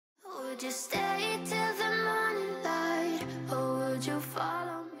Would you stay till the morning light, or would you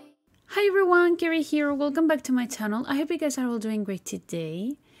follow me? Hi everyone, Kaary here. Welcome back to my channel. I hope you guys are all doing great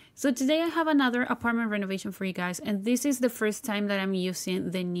today. So today I have another apartment renovation for you guys, and this is the first time that I'm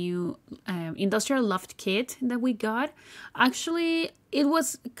using the new Industrial Loft Kit that we got. Actually, it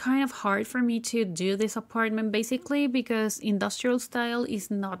was kind of hard for me to do this apartment basically because industrial style is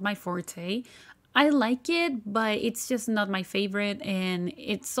not my forte. I like it, but it's just not my favorite, and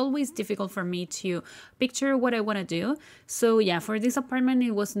it's always difficult for me to picture what I want to do. So yeah, for this apartment,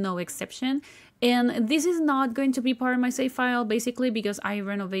 it was no exception. And this is not going to be part of my save file, basically, because I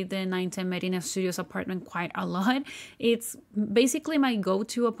renovate the 910 Medina Studios apartment quite a lot. It's basically my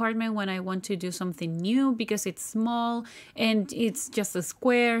go-to apartment when I want to do something new because it's small and it's just a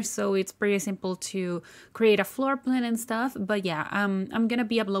square, so it's pretty simple to create a floor plan and stuff. But yeah, I'm gonna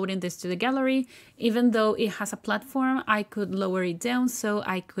be uploading this to the gallery. Even though it has a platform, I could lower it down so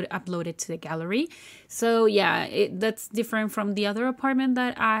I could upload it to the gallery. So yeah, that's different from the other apartment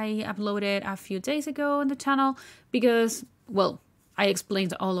that I uploaded a few days ago on the channel because, well, I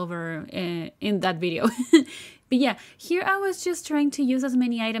explained all over in that video. But yeah, here I was just trying to use as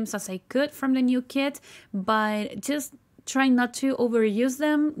many items as I could from the new kit, but just trying not to overuse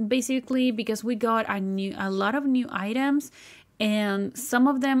them, basically, because we got a lot of new items, and some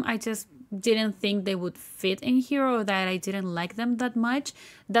of them I just didn't think they would fit in here, or that I didn't like them that much.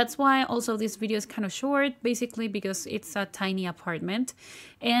 That's why also this video is kind of short, basically because it's a tiny apartment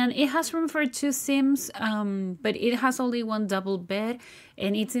and it has room for 2 sims, but it has only 1 double bed,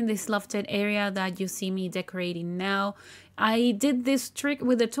 and it's in this lofted area that you see me decorating now. I did this trick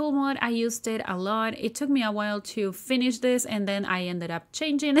with the tool mod. I used it a lot. It took me a while to finish this, and then I ended up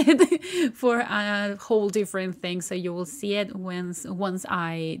changing it for a whole different thing. So you will see it once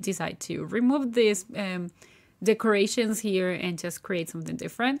I decide to remove this decorations here and just create something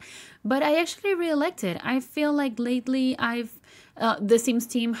different. But I actually really liked it. I feel like lately the Sims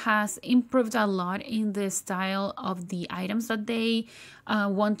team has improved a lot in the style of the items that they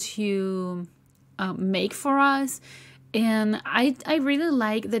want to make for us. And I really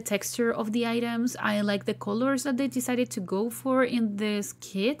like the texture of the items. I like the colors that they decided to go for in this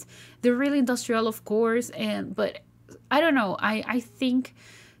kit. They're really industrial, of course, but I don't know. I think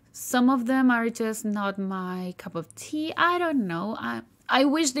some of them are just not my cup of tea. I don't know. I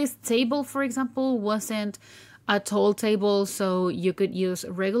wish this table, for example, wasn't a tall table, so you could use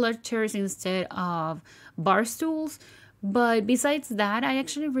regular chairs instead of bar stools. But besides that, I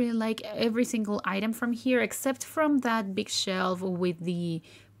actually really like every single item from here, except from that big shelf with the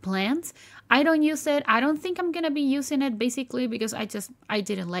plants. I don't use it. I don't think I'm gonna be using it, basically because I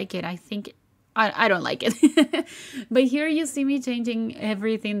didn't like it. I don't like it. But here you see me changing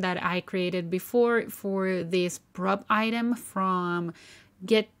everything that I created before for this prop item from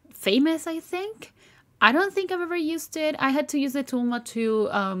Get Famous, I think. I don't think I've ever used it. I had to use the tool mod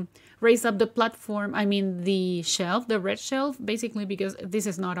to raise up the platform, I mean the shelf, the red shelf, basically because this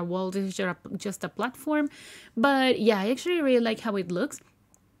is not a wall, this is just a platform. But yeah, I actually really like how it looks.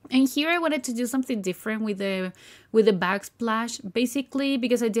 And here I wanted to do something different with the backsplash, basically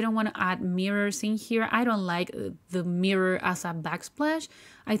because I didn't want to add mirrors in here. I don't like the mirror as a backsplash.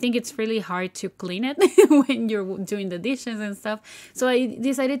 I think it's really hard to clean it when you're doing the dishes and stuff. So I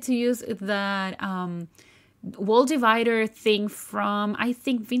decided to use that wall divider thing from, I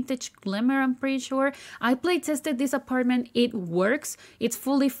think, Vintage Glimmer, I'm pretty sure. I play tested this apartment. It works. It's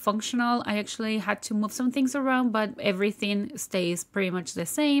fully functional. I actually had to move some things around, but everything stays pretty much the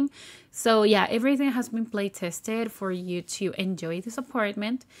same. So yeah, everything has been play tested for you to enjoy this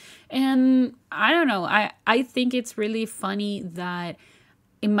apartment. And I don't know, I think it's really funny that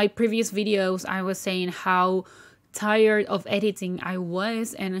in my previous videos I was saying how tired of editing I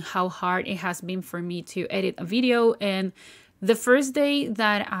was and how hard it has been for me to edit a video. And the first day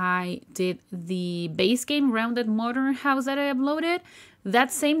that I did the base game Rounded Modern House that I uploaded,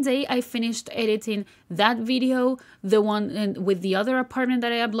 that same day I finished editing that video, the one with the other apartment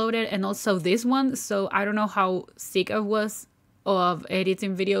that I uploaded, and also this one. So I don't know how sick I was of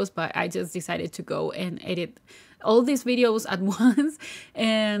editing videos, but I just decided to go and edit all these videos at once.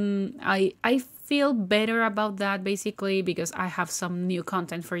 And I feel better about that, basically because I have some new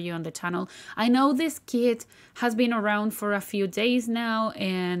content for you on the channel. I know this kit has been around for a few days now,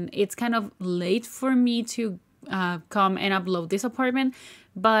 and it's kind of late for me to come and upload this apartment,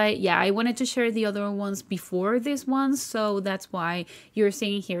 but yeah, I wanted to share the other ones before this one, so that's why you're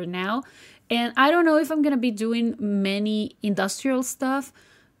seeing here now. And I don't know if I'm gonna be doing many industrial stuff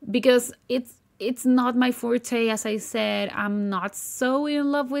because it's not my forte. As I said, I'm not so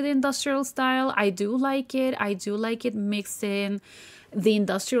in love with industrial style. I do like it. I do like it mixed in the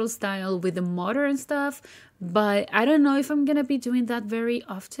industrial style with the modern stuff, but I don't know if I'm gonna be doing that very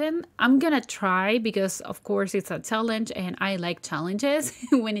often. I'm gonna try because of course it's a challenge and I like challenges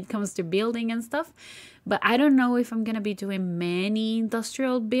when it comes to building and stuff, but I don't know if I'm gonna be doing many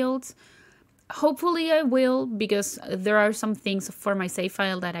industrial builds. Hopefully I will, because there are some things for my save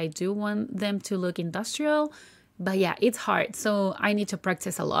file that I do want them to look industrial. But yeah, it's hard, so I need to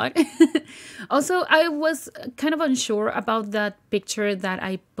practice a lot. Also, I was kind of unsure about that picture that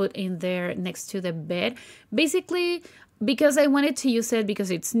I put in there next to the bed. Basically, because I wanted to use it because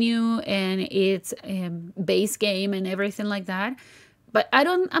it's new and it's base game and everything like that. But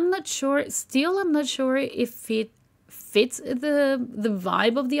I'm not sure, still I'm not sure if it fits the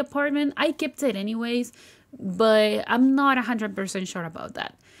vibe of the apartment. I kept it anyways, but I'm not 100% sure about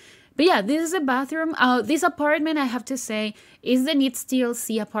that. But yeah, this is a bathroom. This apartment, I have to say, is the Needs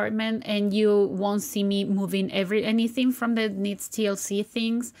TLC apartment, and you won't see me moving anything from the Needs TLC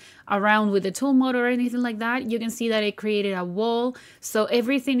things around with the tool motor or anything like that. You can see that I created a wall, so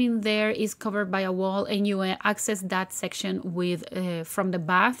everything in there is covered by a wall, and you access that section with from the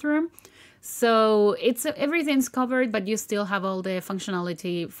bathroom. So everything's covered, but you still have all the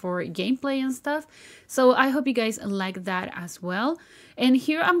functionality for gameplay and stuff. So I hope you guys like that as well. And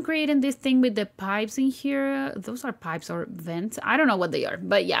here I'm creating this thing with the pipes in here. Those are pipes or vents. I don't know what they are,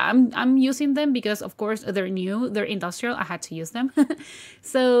 but yeah, I'm using them because of course they're new, they're industrial. I had to use them.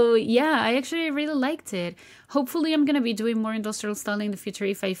 So yeah, I actually really liked it. Hopefully I'm gonna be doing more industrial style in the future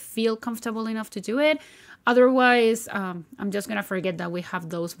if I feel comfortable enough to do it. Otherwise, I'm just gonna forget that we have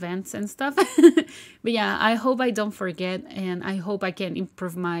those vents and stuff. But yeah, I hope I don't forget, and I hope I can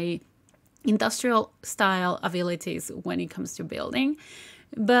improve my industrial style abilities when it comes to building.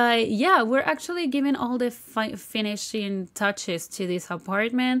 But yeah, we're actually giving all the finishing touches to this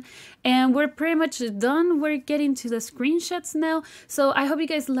apartment, and we're pretty much done. We're getting to the screenshots now. So I hope you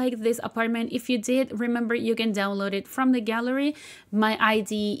guys like this apartment. If you did, remember you can download it from the gallery. My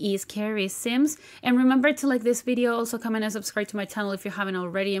ID is KaarySims. And remember to like this video, also comment and subscribe to my channel if you haven't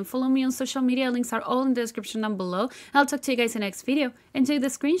already, and follow me on social media. Links are all in the description down below. I'll talk to you guys in the next video. Enjoy the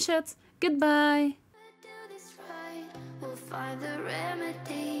screenshots. Goodbye. We'll find the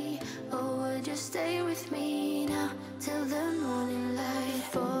remedy. Or would you stay with me now till the morning light?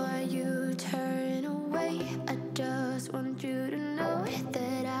 Before you turn away, I just want you to know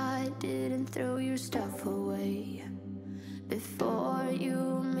that I didn't throw your stuff away.